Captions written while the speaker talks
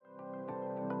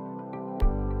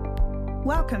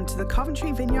Welcome to the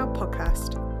Coventry Vineyard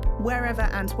Podcast. Wherever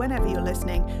and whenever you're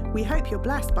listening, we hope you're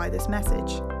blessed by this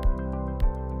message.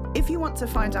 If you want to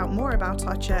find out more about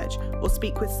our church or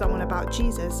speak with someone about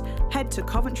Jesus, head to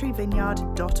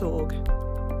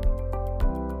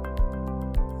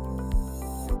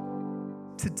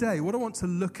coventryvineyard.org. Today, what I want to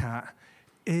look at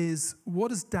is what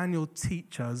does Daniel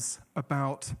teach us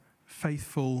about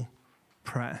faithful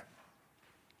prayer?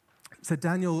 So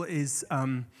Daniel is,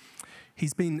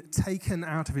 he's been taken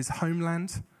out of his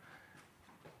homeland,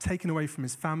 taken away from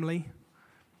his family.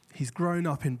 He's grown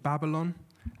up in Babylon,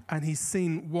 and he's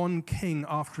seen one king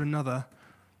after another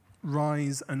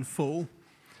rise and fall.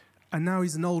 And now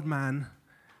he's an old man,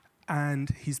 and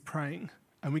he's praying.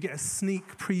 And we get a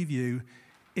sneak preview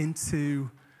into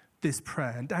this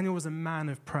prayer. And Daniel was a man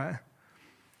of prayer.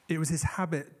 It was his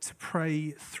habit to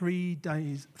pray 3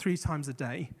 times a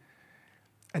day.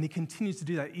 And he continued to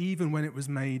do that even when it was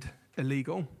made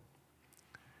illegal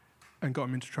and got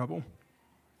him into trouble.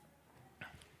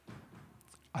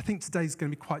 I think today's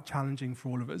going to be quite challenging for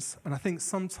all of us. And I think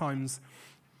sometimes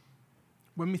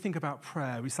when we think about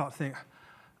prayer, we start to think,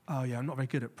 oh yeah, I'm not very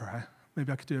good at prayer.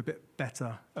 Maybe I could do a bit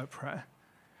better at prayer.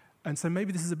 And so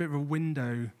maybe this is a bit of a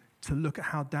window to look at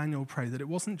how Daniel prayed, that it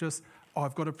wasn't just, oh,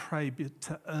 I've got to pray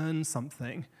to earn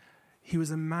something. He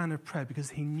was a man of prayer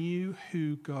because he knew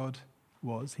who God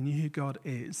was. He knew who God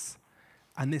is.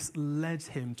 And this led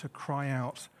him to cry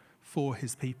out for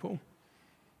his people.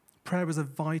 Prayer was a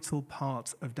vital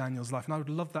part of Daniel's life. And I would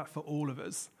love that for all of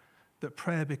us, that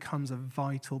prayer becomes a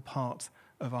vital part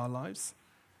of our lives.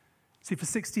 See, for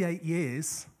 68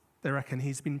 years, they reckon,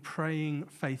 he's been praying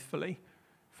faithfully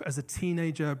as a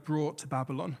teenager brought to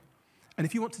Babylon. And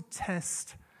if you want to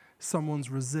test someone's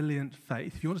resilient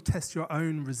faith, if you want to test your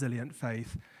own resilient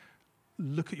faith,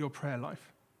 look at your prayer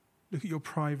life. Look at your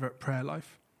private prayer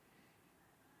life.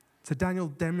 So Daniel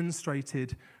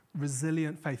demonstrated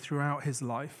resilient faith throughout his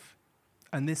life,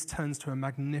 and this turns to a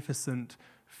magnificent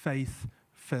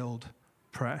faith-filled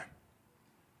prayer.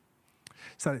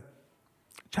 So,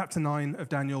 chapter 9 of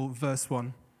Daniel, verse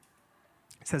 1.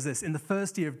 It says this: In the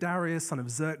first year of Darius, son of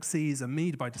Xerxes, a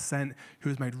Mede by descent, who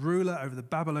was made ruler over the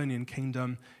Babylonian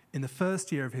kingdom, in the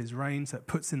first year of his reign, so it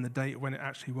puts in the date when it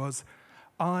actually was,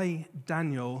 I,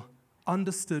 Daniel,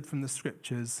 understood from the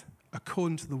scriptures,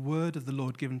 according to the word of the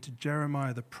Lord given to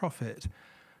Jeremiah the prophet,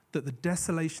 that the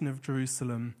desolation of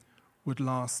Jerusalem would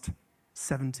last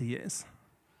 70 years.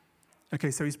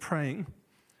 Okay, so he's praying,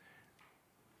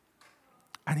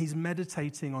 and he's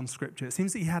meditating on scripture. It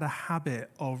seems that he had a habit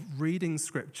of reading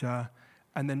scripture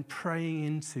and then praying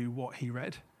into what he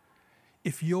read.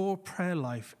 If your prayer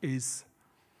life is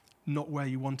not where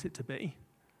you want it to be,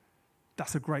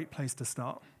 that's a great place to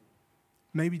start.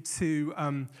 Maybe to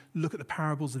look at the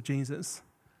parables of Jesus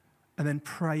and then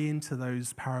pray into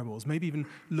those parables. Maybe even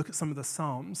look at some of the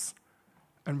Psalms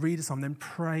and read a psalm, then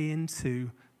pray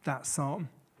into that psalm.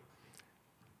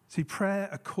 See, prayer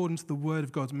according to the word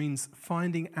of God means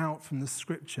finding out from the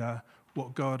scripture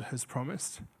what God has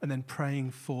promised and then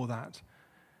praying for that.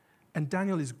 And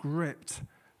Daniel is gripped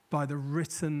by the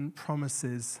written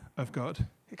promises of God.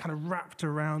 It kind of wrapped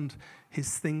around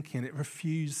his thinking. It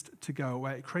refused to go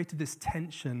away. It created this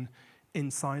tension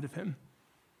inside of him.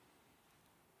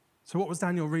 So what was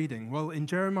Daniel reading? Well, in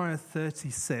Jeremiah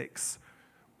 36,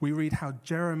 we read how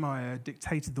Jeremiah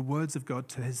dictated the words of God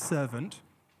to his servant,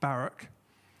 Baruch,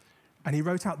 and he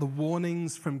wrote out the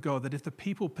warnings from God that if the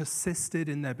people persisted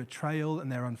in their betrayal and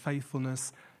their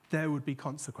unfaithfulness, there would be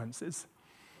consequences.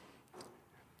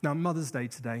 Now, Mother's Day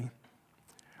today,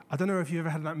 I don't know if you ever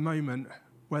had that moment,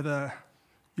 whether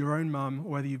your own mum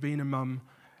or whether you've been a mum,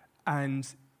 and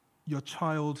your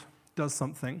child does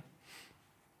something,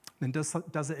 then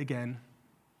does it again,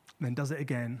 and then does it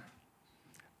again.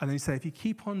 And then you say, if you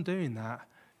keep on doing that,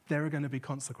 there are going to be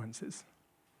consequences.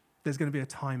 There's going to be a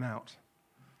timeout.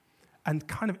 And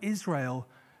kind of Israel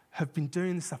have been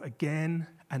doing this stuff again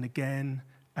and again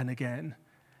and again.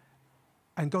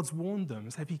 And God's warned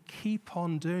them, so if you keep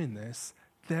on doing this,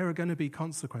 there are going to be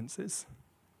consequences.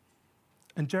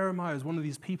 And Jeremiah is one of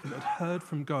these people that had heard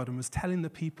from God and was telling the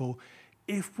people,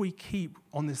 if we keep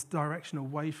on this direction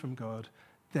away from God,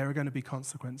 there are going to be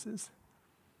consequences.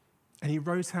 And he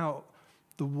wrote out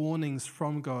the warnings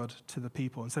from God to the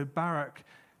people. And so Baruch,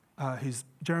 who's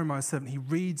Jeremiah's servant, he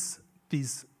reads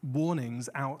these warnings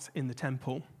out in the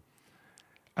temple.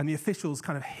 And the officials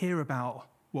kind of hear about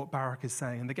what Baruch is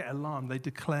saying, and they get alarmed. They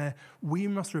declare, we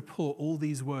must report all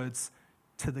these words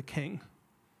to the king.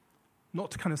 Not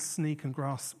to kind of sneak and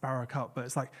grasp Baruch up, but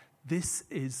it's like, this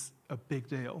is a big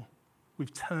deal.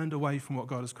 We've turned away from what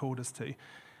God has called us to.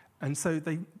 And so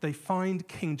they find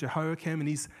King Jehoiakim, and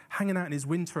he's hanging out in his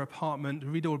winter apartment. We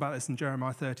read all about this in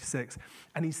Jeremiah 36.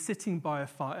 And he's sitting by a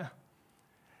fire.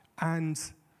 And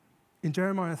in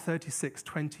Jeremiah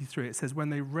 36:23, it says, when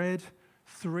they read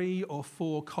 3 or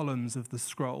 4 columns of the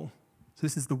scroll, so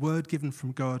this is the word given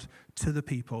from God to the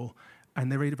people,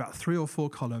 and they read about 3 or 4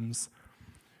 columns,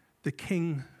 the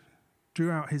king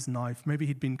drew out his knife. Maybe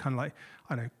he'd been kind of like,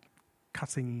 I don't know,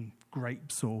 cutting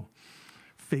grapes or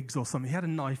figs or something. He had a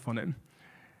knife on him.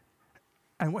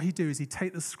 And what he'd do is he'd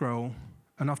take the scroll,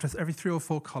 and after every 3 or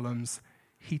 4 columns,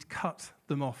 he'd cut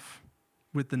them off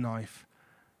with the knife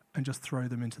and just throw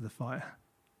them into the fire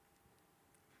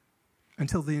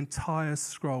until the entire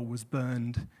scroll was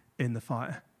burned in the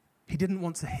fire. He didn't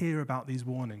want to hear about these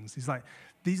warnings. He's like,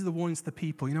 these are the warnings to the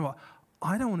people. You know what?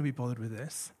 I don't want to be bothered with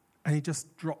this. And he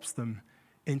just drops them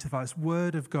into fire. This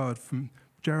word of God from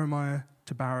Jeremiah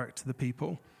to Baruch to the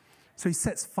people. So he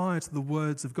sets fire to the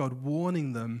words of God,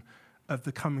 warning them of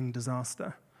the coming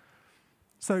disaster.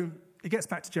 So it gets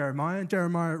back to Jeremiah, and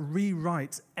Jeremiah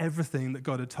rewrites everything that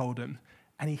God had told him,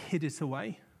 and he hid it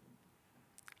away.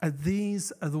 And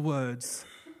these are the words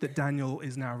that Daniel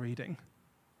is now reading.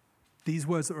 These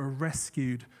words that were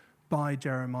rescued by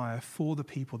Jeremiah for the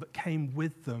people that came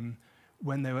with them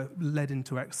when they were led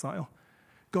into exile.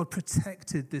 God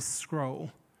protected this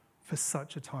scroll for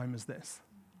such a time as this.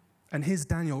 And here's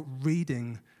Daniel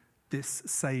reading this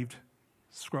saved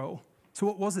scroll. So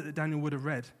what was it that Daniel would have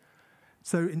read?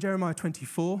 So in Jeremiah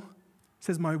 24, it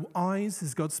says, my eyes, this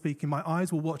is God speaking, my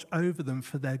eyes will watch over them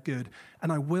for their good,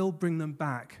 and I will bring them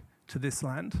back to this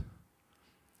land.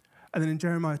 And then in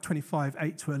Jeremiah 25,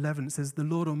 8-11, it says, the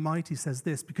Lord Almighty says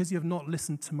this, because you have not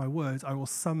listened to my words, I will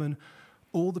summon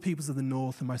all the peoples of the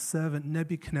north and my servant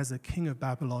Nebuchadnezzar, king of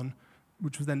Babylon,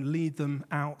 which will then lead them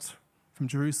out from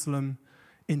Jerusalem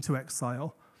into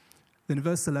exile. Then in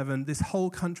verse 11, this whole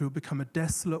country will become a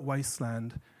desolate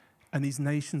wasteland, and these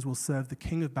nations will serve the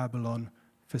king of Babylon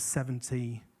for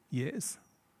 70 years.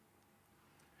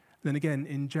 Then again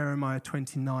in Jeremiah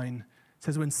 29, it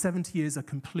says, when 70 years are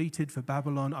completed for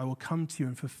Babylon, I will come to you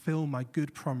and fulfill my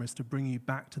good promise to bring you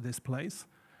back to this place.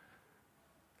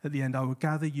 At the end, I will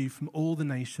gather you from all the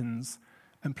nations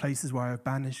and places where I have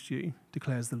banished you,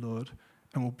 declares the Lord,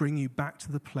 and will bring you back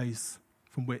to the place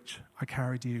from which I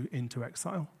carried you into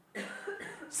exile.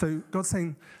 So God's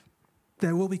saying,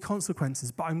 there will be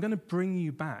consequences, but I'm going to bring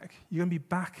you back. You're going to be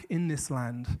back in this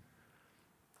land,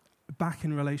 back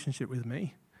in relationship with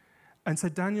me. And so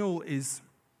Daniel is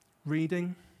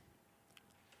reading.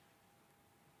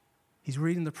 He's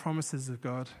reading the promises of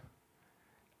God,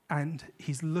 and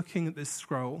he's looking at this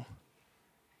scroll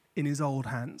in his old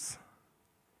hands,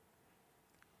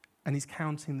 and he's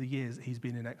counting the years that he's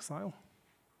been in exile.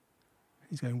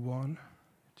 He's going 1,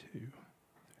 2, 3.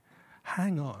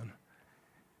 Hang on.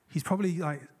 He's probably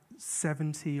like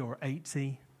 70 or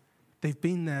 80. They've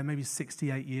been there maybe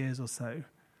 68 years or so,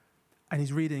 and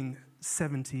he's reading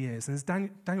 70 years. And as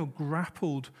Daniel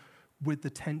grappled with the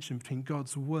tension between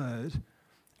God's word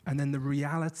and then the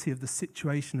reality of the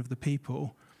situation of the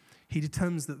people, he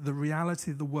determines that the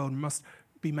reality of the world must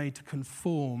be made to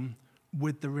conform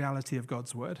with the reality of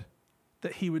God's word,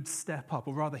 that he would step up,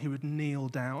 or rather he would kneel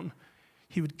down.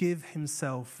 He would give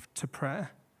himself to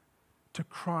prayer, to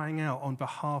crying out on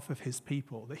behalf of his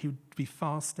people, that he would be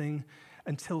fasting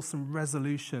until some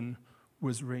resolution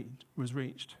was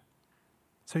reached.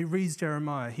 So he reads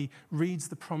Jeremiah, he reads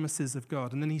the promises of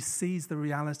God, and then he sees the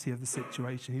reality of the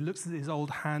situation. He looks at his old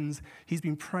hands. He's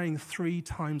been praying 3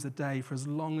 times a day for as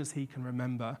long as he can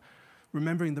remember,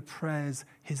 remembering the prayers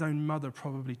his own mother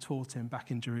probably taught him back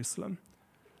in Jerusalem.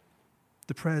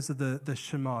 The prayers of the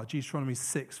Shema, Deuteronomy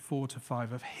 6,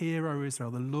 4-5, of Hear, O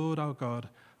Israel, the Lord our God,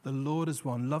 the Lord is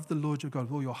one. Love the Lord your God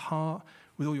with all your heart,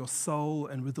 with all your soul,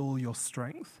 and with all your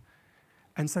strength.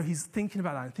 And so he's thinking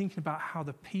about that, thinking about how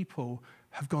the people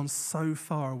have gone so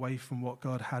far away from what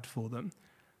God had for them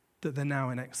that they're now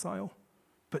in exile.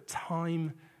 But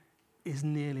time is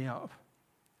nearly up.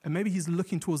 And maybe he's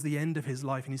looking towards the end of his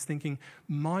life and he's thinking,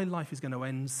 my life is going to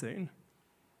end soon.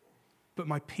 But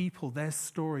my people, their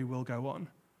story will go on.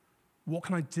 What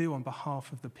can I do on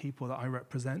behalf of the people that I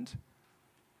represent?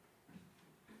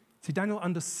 See, Daniel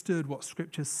understood what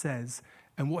Scripture says,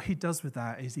 and what he does with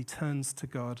that is he turns to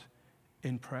God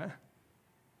in prayer.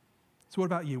 So what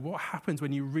about you? What happens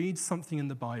when you read something in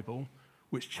the Bible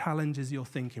which challenges your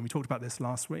thinking? We talked about this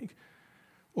last week.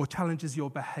 Or challenges your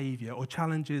behavior, or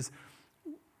challenges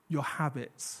your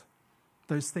habits,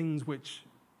 those things which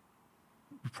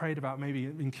we prayed about maybe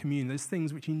in communion, those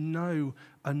things which you know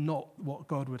are not what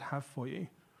God would have for you.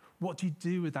 What do you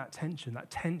do with that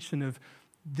tension of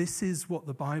this is what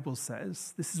the Bible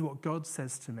says. This is what God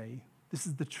says to me. This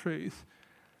is the truth.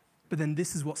 But then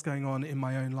this is what's going on in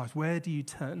my own life. Where do you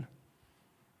turn?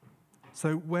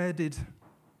 So where did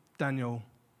Daniel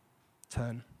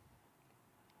turn?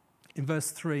 In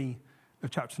verse 3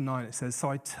 of chapter 9, it says, "So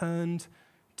I turned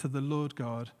to the Lord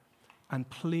God and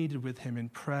pleaded with him in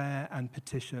prayer and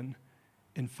petition,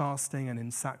 in fasting and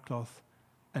in sackcloth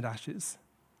and ashes."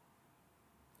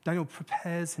 Daniel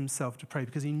prepares himself to pray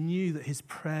because he knew that his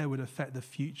prayer would affect the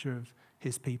future of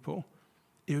his people.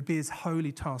 It would be his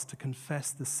holy task to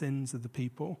confess the sins of the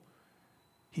people.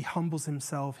 He humbles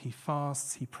himself, he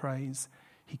fasts, he prays,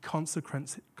 he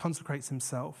consecrates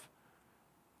himself.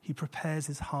 He prepares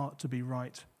his heart to be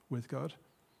right with God.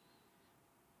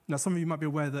 Now, some of you might be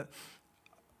aware that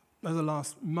over the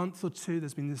last month or two,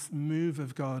 there's been this move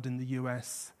of God in the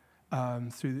US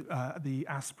through the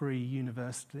Asbury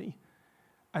University.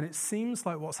 And it seems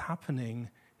like what's happening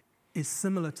is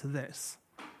similar to this,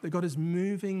 that God is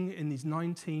moving in these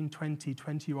 19, 20,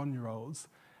 21-year-olds,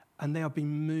 and they are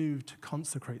being moved to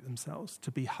consecrate themselves,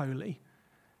 to be holy.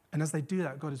 And as they do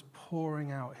that, God is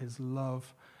pouring out his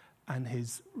love and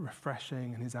his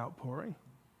refreshing and his outpouring.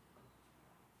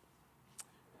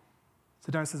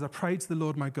 So Daniel says, "I prayed to the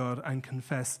Lord my God and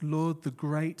confessed, 'Lord, the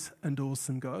great and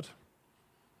awesome God,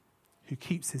 who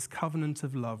keeps his covenant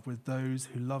of love with those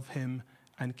who love him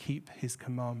and keep his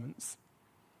commandments.'"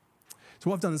 So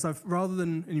what I've done is rather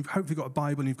than, and you've hopefully got a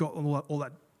Bible and you've got all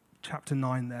that chapter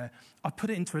 9 there, I've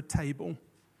put it into a table.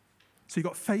 So you've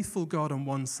got faithful God on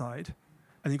one side,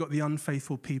 and you've got the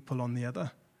unfaithful people on the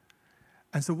other.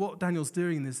 And so what Daniel's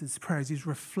doing in this prayer is he's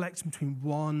reflecting between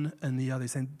one and the other,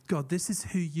 saying, God, this is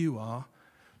who you are,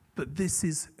 but this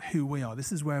is who we are.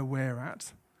 This is where we're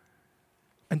at.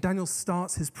 And Daniel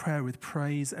starts his prayer with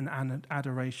praise and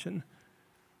adoration.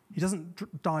 He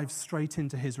doesn't dive straight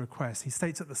into his request. He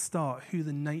states at the start who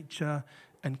the nature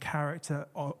and character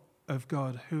of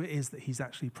God, who it is that he's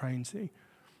actually praying to.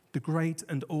 The great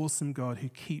and awesome God who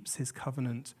keeps his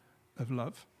covenant of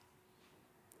love.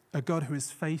 A God who is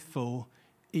faithful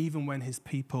even when his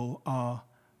people are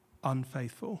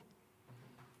unfaithful.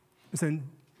 So in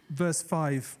verse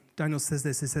 5, Daniel says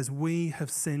this. It says, "We have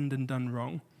sinned and done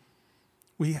wrong.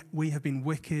 We have been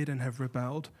wicked and have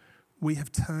rebelled. We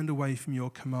have turned away from your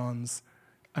commands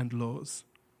and laws.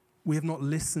 We have not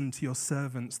listened to your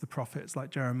servants, the prophets,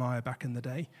 like Jeremiah back in the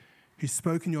day, who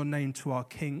spoke in your name to our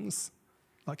kings,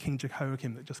 like King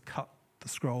Jehoiakim that just cut the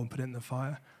scroll and put it in the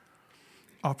fire,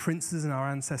 our princes and our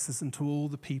ancestors, and to all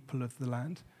the people of the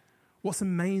land." What's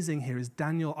amazing here is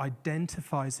Daniel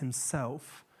identifies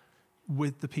himself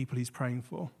with the people he's praying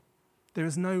for. There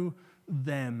is no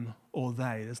them or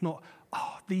they. There's not,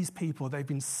 these people, they've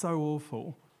been so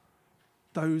awful.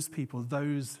 Those people,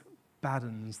 those bad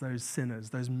uns, those sinners,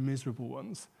 those miserable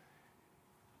ones.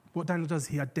 What Daniel does,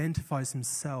 he identifies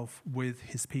himself with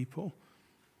his people.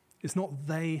 It's not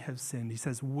they have sinned. He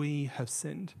says, we have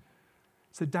sinned.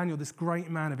 So Daniel, this great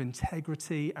man of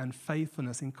integrity and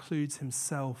faithfulness, includes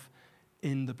himself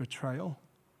in the betrayal.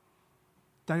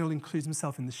 Daniel includes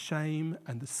himself in the shame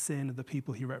and the sin of the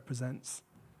people he represents.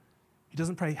 He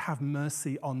doesn't pray, have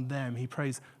mercy on them. He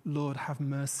prays, Lord, have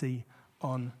mercy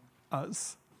on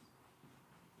us.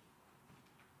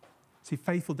 See,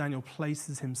 faithful Daniel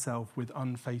places himself with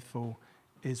unfaithful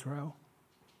Israel.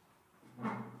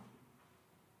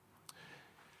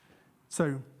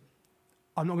 So,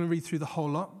 I'm not going to read through the whole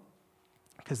lot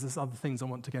because there's other things I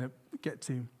want to get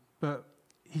to. But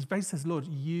he basically says, Lord,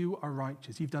 you are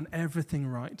righteous. You've done everything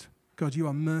right. God, you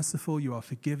are merciful. You are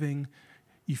forgiving.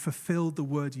 You fulfilled the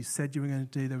word you said you were going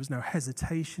to do. There was no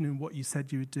hesitation in what you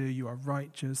said you would do. You are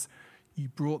righteous. You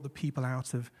brought the people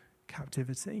out of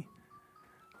captivity.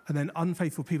 And then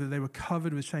unfaithful people, they were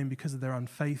covered with shame because of their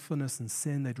unfaithfulness and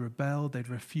sin. They'd rebelled. They'd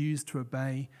refused to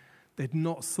obey. They'd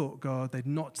not sought God. They'd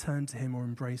not turned to him or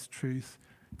embraced truth.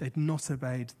 They'd not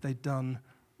obeyed. They'd done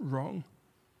wrong.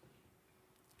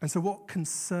 And so what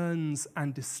concerns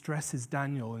and distresses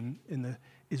Daniel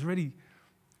is really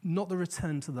not the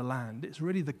return to the land. It's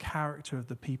really the character of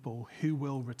the people who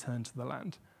will return to the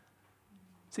land.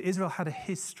 So Israel had a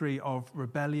history of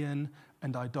rebellion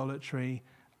and idolatry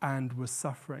and was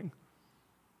suffering.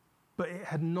 But it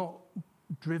had not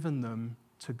driven them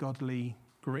to godly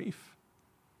grief.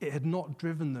 It had not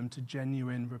driven them to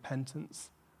genuine repentance.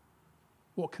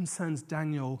 What concerns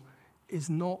Daniel is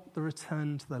not the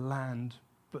return to the land,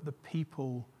 but the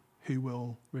people who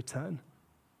will return.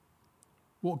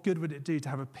 What good would it do to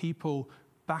have a people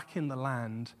back in the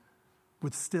land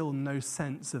with still no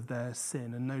sense of their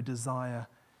sin and no desire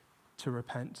to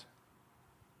repent?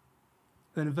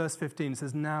 Then in verse 15 it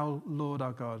says, now, Lord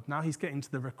our God, now he's getting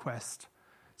to the request.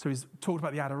 So he's talked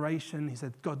about the adoration. He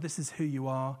said, God, this is who you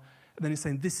are. And then he's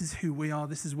saying, this is who we are.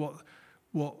 This is what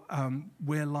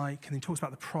we're like. And he talks about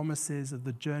the promises of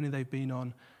the journey they've been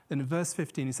on. Then in verse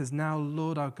 15, he says, now,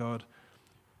 Lord our God,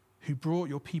 who brought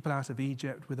your people out of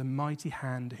Egypt with a mighty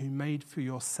hand, who made for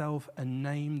yourself a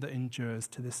name that endures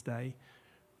to this day,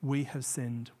 we have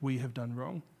sinned, we have done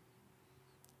wrong.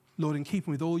 Lord, in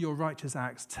keeping with all your righteous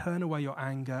acts, turn away your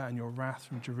anger and your wrath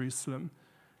from Jerusalem,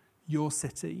 your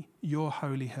city, your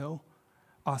holy hill.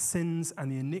 Our sins and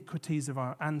the iniquities of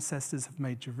our ancestors have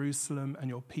made Jerusalem and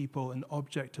your people an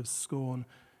object of scorn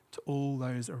to all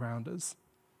those around us.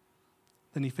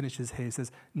 Then he finishes here. He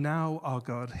says, now, our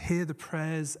God, hear the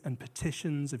prayers and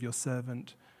petitions of your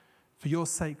servant. For your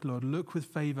sake, Lord, look with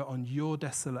favor on your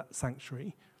desolate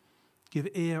sanctuary. Give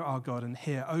ear, our God, and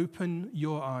hear. Open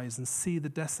your eyes and see the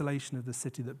desolation of the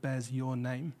city that bears your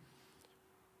name.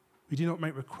 We do not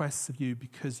make requests of you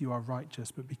because you are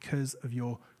righteous, but because of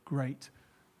your great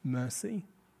mercy.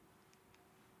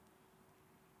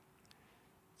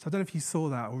 So I don't know if you saw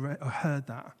that or heard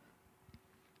that.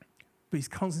 But he's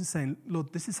constantly saying,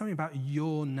 Lord, this is something about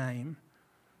your name.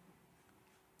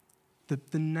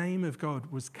 The name of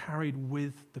God was carried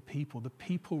with the people. The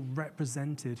people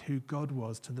represented who God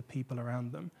was to the people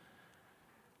around them.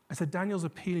 And so Daniel's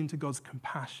appealing to God's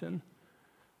compassion,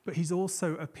 but he's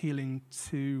also appealing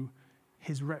to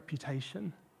his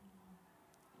reputation.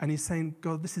 And he's saying,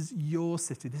 God, this is your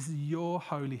city. This is your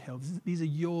holy hill. These are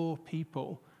your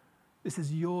people. This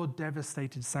is your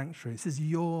devastated sanctuary. This is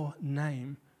your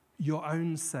name. Your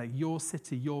own sake, your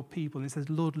city, your people. And he says,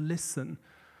 Lord, listen.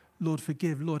 Lord,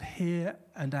 forgive. Lord, hear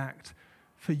and act.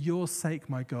 For your sake,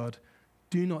 my God,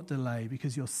 do not delay,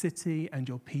 because your city and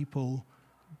your people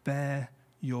bear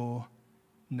your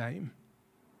name.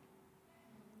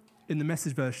 In the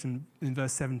Message version, in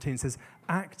verse 17, it says,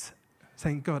 act,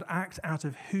 saying, God, act out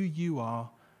of who you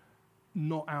are,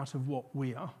 not out of what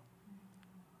we are.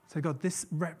 So God, this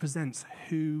represents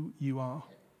who you are.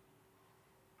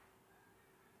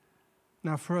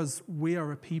 Now, for us, we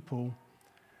are a people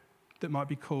that might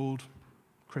be called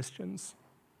Christians,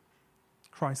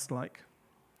 Christ-like,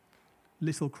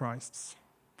 little Christs,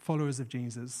 followers of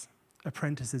Jesus,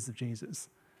 apprentices of Jesus.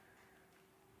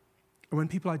 And when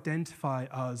people identify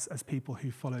us as people who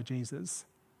follow Jesus,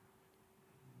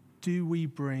 do we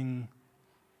bring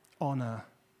honor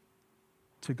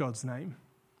to God's name?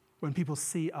 When people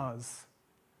see us,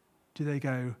 do they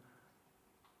go,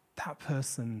 that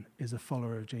person is a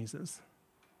follower of Jesus?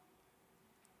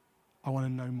 I want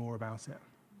to know more about it.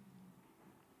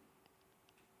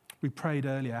 We prayed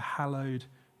earlier, hallowed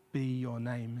be your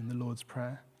name in the Lord's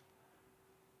Prayer.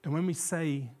 And when we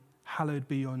say, hallowed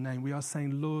be your name, we are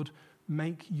saying, Lord,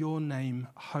 make your name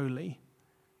holy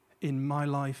in my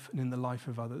life and in the life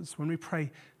of others. When we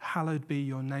pray, hallowed be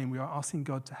your name, we are asking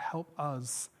God to help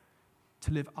us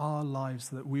to live our lives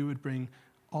so that we would bring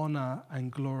honor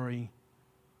and glory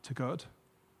to God.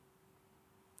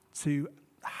 To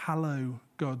hallow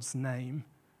God's name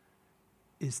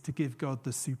is to give God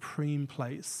the supreme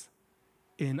place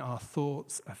in our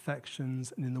thoughts,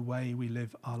 affections, and in the way we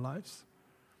live our lives.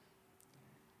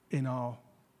 In our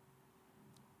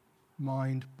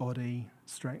mind, body,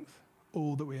 strength,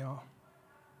 all that we are.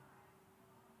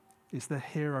 It's the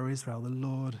hero Israel, the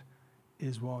Lord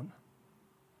is one.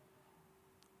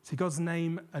 See, God's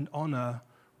name and honor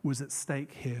was at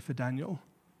stake here for Daniel.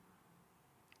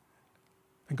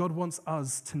 And God wants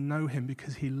us to know him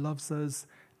because he loves us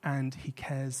and he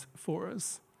cares for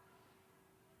us.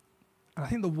 And I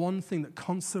think the one thing that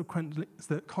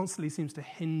constantly seems to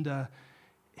hinder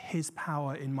his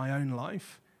power in my own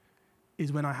life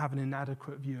is when I have an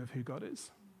inadequate view of who God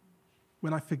is.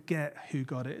 When I forget who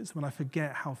God is, when I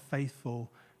forget how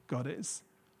faithful God is,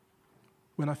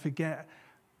 when I forget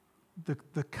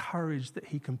the courage that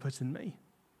he can put in me,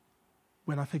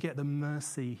 when I forget the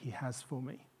mercy he has for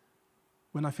me,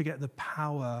 when I forget the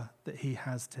power that he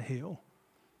has to heal.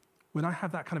 When I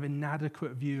have that kind of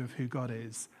inadequate view of who God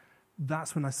is,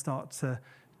 that's when I start to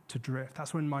drift.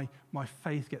 That's when my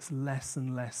faith gets less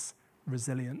and less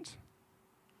resilient.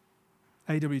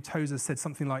 A.W. Tozer said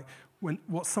something like,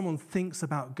 what someone thinks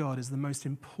about God is the most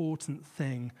important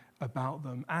thing about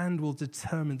them and will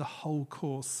determine the whole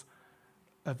course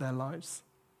of their lives.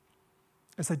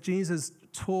 And so Jesus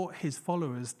taught his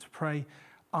followers to pray,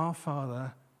 Our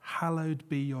Father, hallowed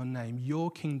be your name, your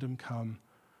kingdom come,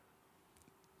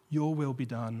 your will be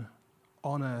done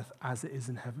on earth as it is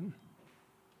in heaven.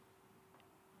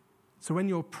 So when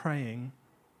you're praying,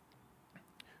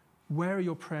 where are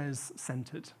your prayers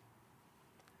centered?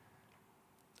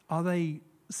 Are they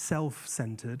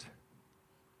self-centered,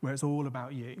 where it's all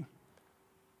about you?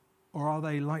 Or are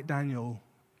they, like Daniel,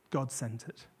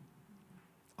 God-centered?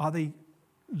 Are they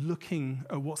looking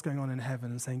at what's going on in heaven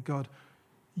and saying, God,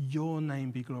 your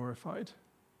name be glorified?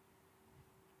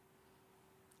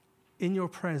 In your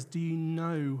prayers, do you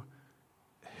know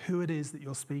who it is that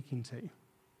you're speaking to?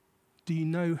 Do you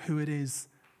know who it is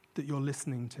that you're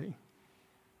listening to?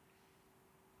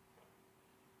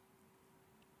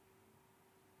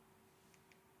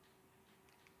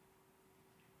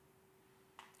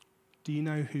 Do you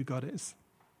know who God is?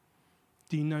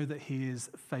 Do you know that he is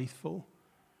faithful?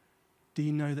 Do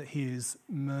you know that he is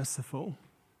merciful?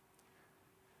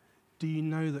 Do you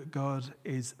know that God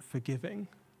is forgiving?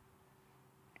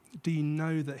 Do you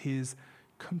know that he is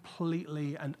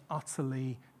completely and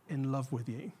utterly in love with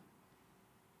you?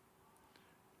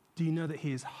 Do you know that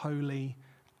he is holy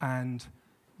and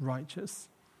righteous?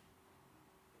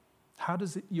 How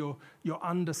does your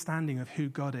understanding of who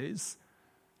God is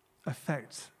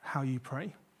affect how you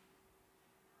pray?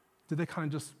 Do they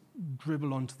kind of just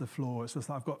dribble onto the floor? It's just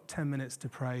like, I've got 10 minutes to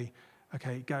pray.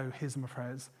 Okay, go, here's my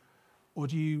prayers. Or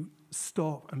do you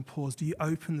stop and pause? Do you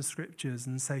open the scriptures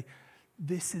and say,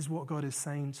 this is what God is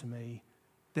saying to me,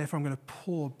 therefore I'm going to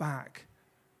pour back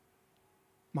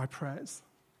my prayers?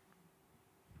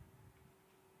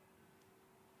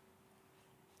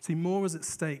 See, more was at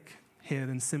stake here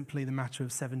than simply the matter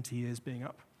of 70 years being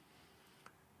up.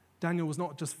 Daniel was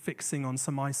not just fixing on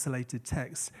some isolated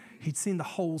text. He'd seen the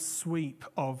whole sweep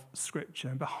of Scripture,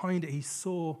 and behind it he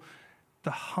saw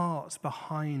the heart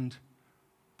behind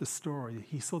the story.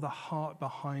 He saw the heart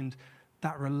behind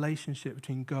that relationship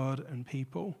between God and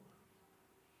people.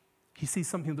 He sees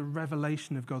something of the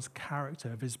revelation of God's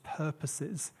character, of his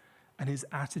purposes, and his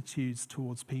attitudes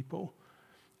towards people.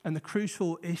 And the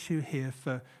crucial issue here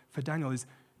for Daniel is,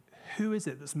 who is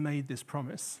it that's made this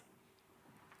promise?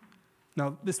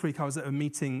 Now, this week I was at a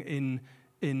meeting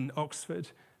in Oxford,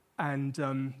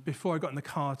 and before I got in the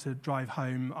car to drive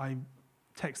home, I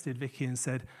texted Vicky and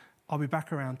said, I'll be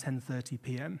back around 10:30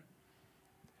 p.m.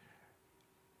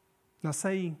 Now,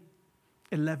 say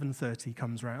 11:30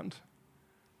 comes round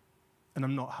and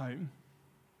I'm not home.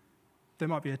 There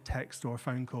might be a text or a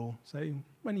phone call, say,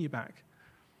 when are you back?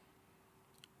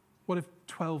 What if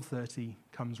 12:30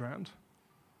 comes round?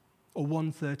 Or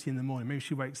 1:30 in the morning? Maybe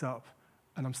she wakes up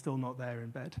and I'm still not there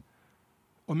in bed.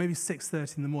 Or maybe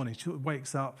 6:30 in the morning, she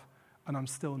wakes up and I'm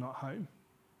still not home.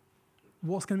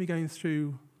 What's going to be going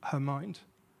through her mind?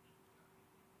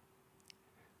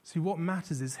 See, what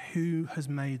matters is who has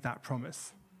made that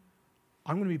promise.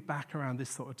 I'm going to be back around this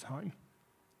sort of time.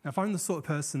 Now, if I'm the sort of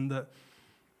person that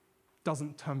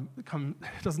doesn't come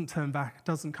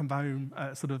home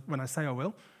sort of when I say I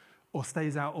will, or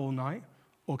stays out all night,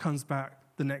 or comes back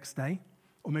the next day,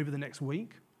 or maybe the next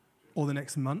week, or the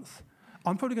next month,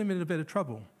 I'm probably going to be in a bit of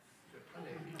trouble.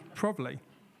 Probably.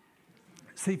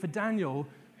 See, for Daniel,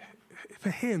 for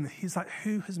him, he's like,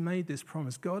 who has made this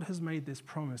promise? God has made this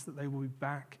promise that they will be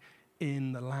back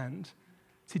in the land.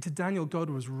 See, to Daniel, God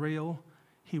was real.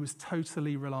 He was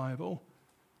totally reliable.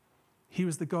 He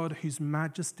was the God whose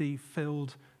majesty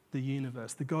filled the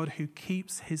universe, the God who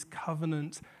keeps his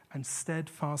covenant and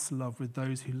steadfast love with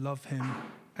those who love him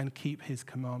and keep his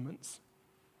commandments.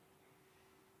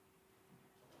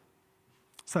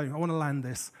 So I want to land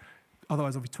this,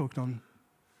 otherwise I'll be talking on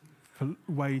for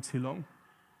way too long.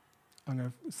 I'm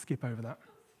going to skip over that.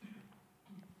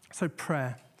 So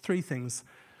prayer, 3 things.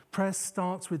 Prayer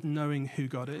starts with knowing who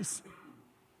God is.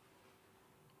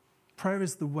 Prayer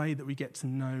is the way that we get to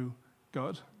know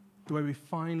God, the way we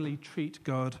finally treat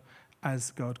God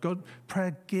as God.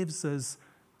 Prayer gives us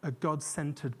a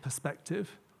God-centered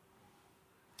perspective.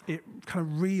 It kind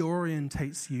of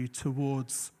reorientates you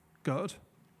towards God.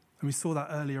 And we saw that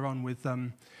earlier on with,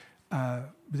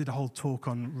 we did a whole talk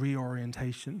on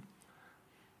reorientation.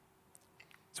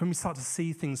 So when we start to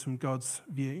see things from God's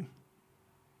view,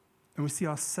 and we see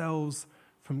ourselves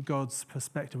from God's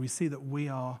perspective, we see that we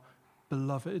are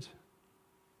beloved.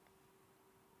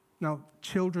 Now,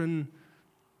 children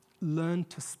learn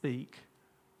to speak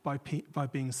by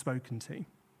being spoken to.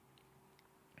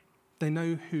 They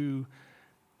know who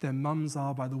their mums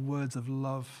are by the words of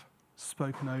love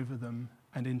spoken over them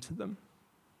and into them.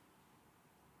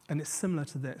 And it's similar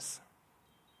to this.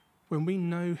 When we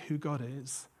know who God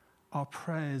is, our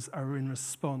prayers are in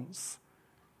response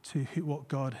to what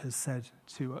God has said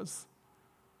to us.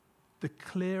 The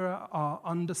clearer our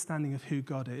understanding of who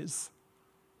God is,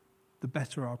 the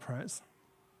better our prayers.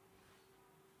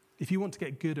 If you want to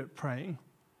get good at praying,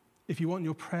 if you want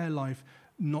your prayer life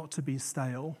not to be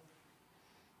stale,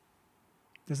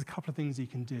 there's a couple of things you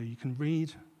can do. You can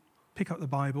pick up the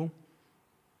Bible.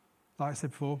 Like I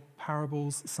said before,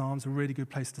 parables, Psalms are a really good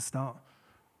place to start.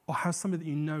 or have somebody that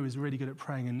you know is really good at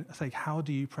praying and say, how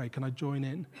do you pray? Can I join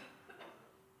in?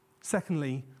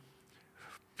 Secondly,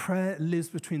 prayer lives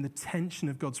between the tension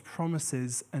of God's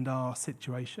promises and our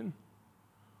situation.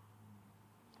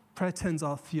 Prayer turns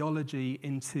our theology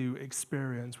into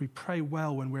experience. We pray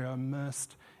well when we're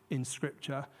immersed in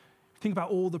Scripture. Think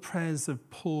about all the prayers of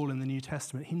Paul in the New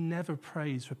Testament. He never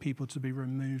prays for people to be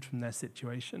removed from their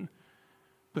situation,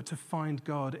 but to find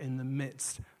God in the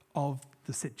midst of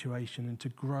the situation and to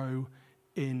grow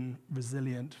in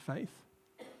resilient faith.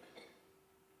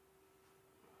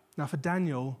 Now for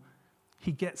Daniel,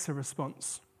 he gets a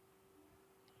response.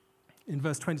 In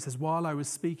verse 20 it says, while I was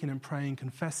speaking and praying,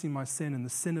 confessing my sin and the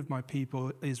sin of my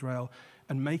people Israel,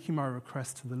 and making my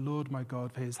request to the Lord my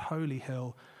God for his holy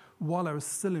hill, while I was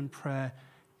still in prayer,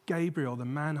 Gabriel, the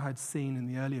man I had seen in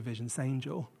the earlier visions,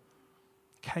 angel,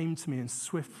 came to me in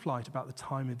swift flight about the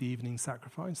time of the evening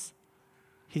sacrifice.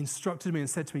 He instructed me and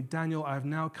said to me, Daniel, I have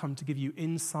now come to give you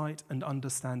insight and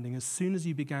understanding. As soon as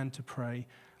you began to pray,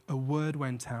 a word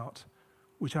went out,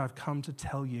 which I have come to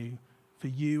tell you, for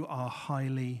you are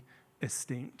highly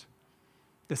esteemed.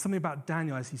 There's something about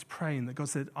Daniel as he's praying that God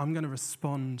said, I'm going to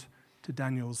respond to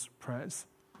Daniel's prayers.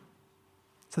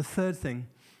 So the third thing,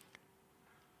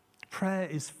 prayer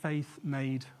is faith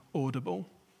made audible.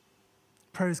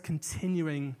 Prayer is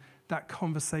continuing that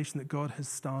conversation that God has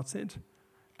started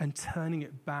and turning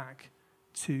it back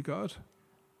to God.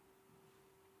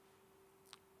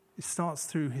 It starts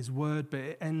through his word, but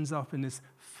it ends up in this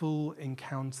full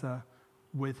encounter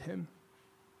with him.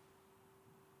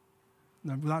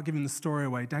 Now, without giving the story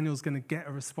away, Daniel's going to get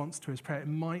a response to his prayer. It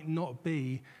might not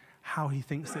be how he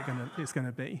thinks it's going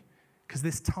to be, because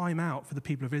this time out for the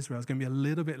people of Israel is going to be a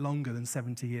little bit longer than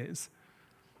 70 years,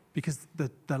 because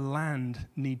the land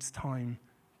needs time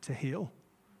to heal,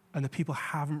 and the people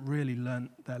haven't really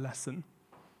learnt their lesson.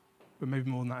 But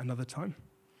maybe more than that another time.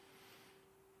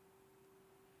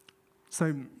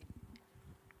 So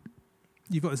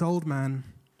you've got this old man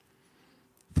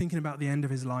thinking about the end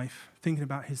of his life, thinking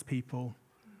about his people,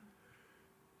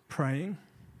 praying.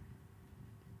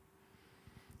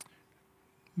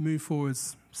 Move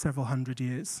forwards several hundred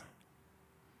years.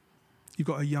 You've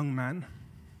got a young man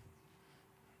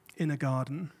in a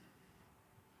garden,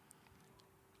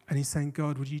 and he's saying,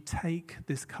 God, would you take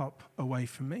this cup away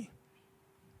from me?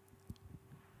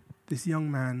 This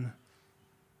young man,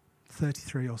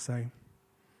 33 or so,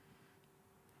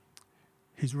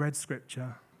 who's read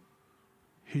Scripture,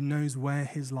 who knows where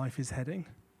his life is heading,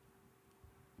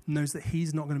 knows that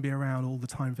he's not going to be around all the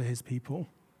time for his people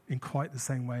in quite the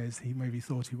same way as he maybe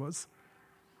thought he was.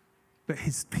 But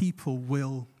his people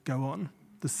will go on.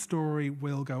 The story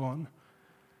will go on.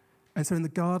 And so in the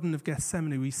Garden of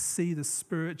Gethsemane, we see the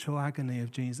spiritual agony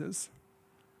of Jesus.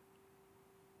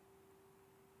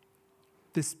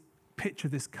 This picture,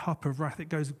 this cup of wrath, it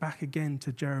goes back again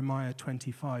to Jeremiah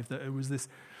 25, that it was this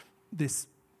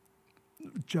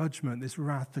judgment, this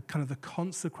wrath, the kind of the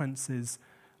consequences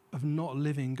of not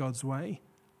living God's way.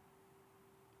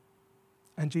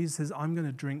 And Jesus says, I'm going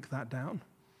to drink that down.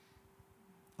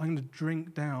 I'm going to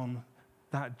drink down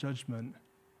that judgment,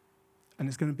 and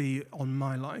it's going to be on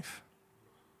my life.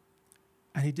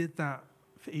 And he did that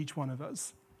for each one of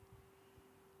us.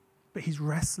 But he's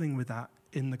wrestling with that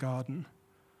in the garden.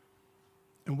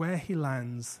 And where he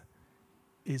lands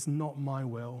is not my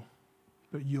will,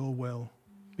 but your will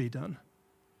be done.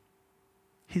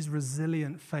 His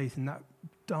resilient faith in that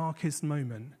darkest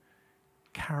moment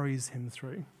carries him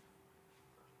through.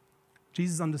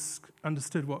 Jesus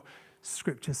understood what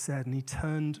Scripture said, and he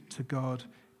turned to God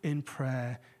in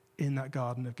prayer in that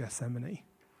Garden of Gethsemane.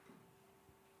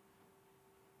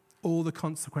 All the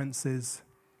consequences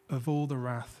of all the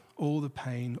wrath, all the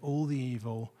pain, all the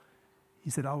evil, he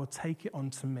said, I will take it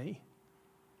onto me.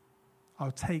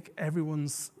 I'll take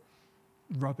everyone's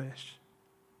rubbish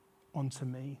onto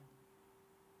me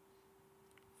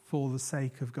for the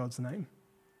sake of God's name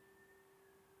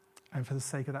and for the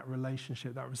sake of that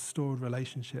relationship, that restored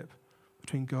relationship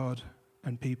between God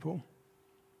and people.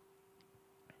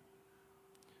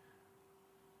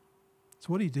 So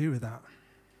what do you do with that?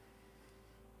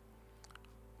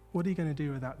 What are you going to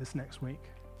do with that this next week?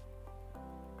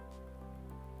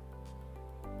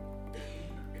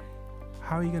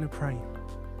 How are you going to pray?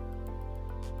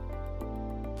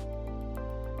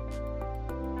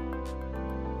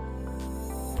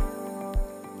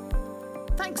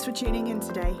 Thanks for tuning in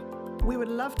today. We would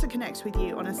love to connect with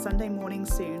you on a Sunday morning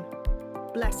soon.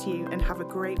 Bless you and have a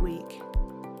great week.